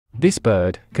This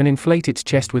bird can inflate its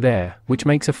chest with air, which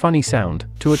makes a funny sound,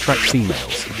 to attract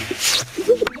females.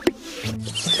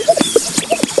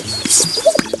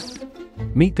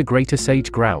 Meet the greater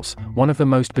sage grouse, one of the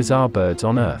most bizarre birds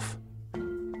on Earth.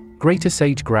 Greater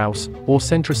sage grouse, or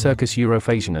Centrocercus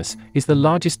europhasianus, is the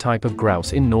largest type of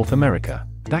grouse in North America,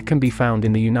 that can be found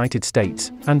in the United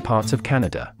States, and parts of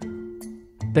Canada.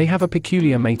 They have a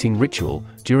peculiar mating ritual.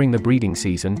 During the breeding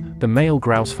season, the male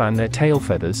grouse fan their tail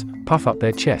feathers, puff up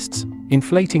their chests,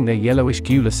 inflating their yellowish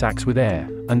gular sacs with air,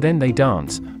 and then they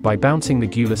dance, by bouncing the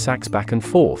gular sacs back and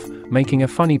forth, making a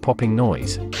funny popping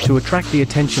noise, to attract the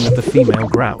attention of the female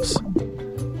grouse.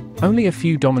 Only a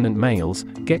few dominant males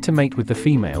get to mate with the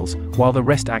females, while the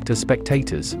rest act as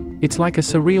spectators. It's like a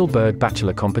surreal bird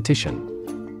bachelor competition.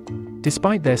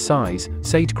 Despite their size,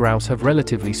 sage grouse have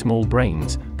relatively small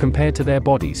brains, compared to their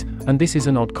bodies, and this is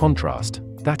an odd contrast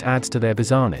that adds to their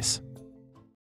bizarreness.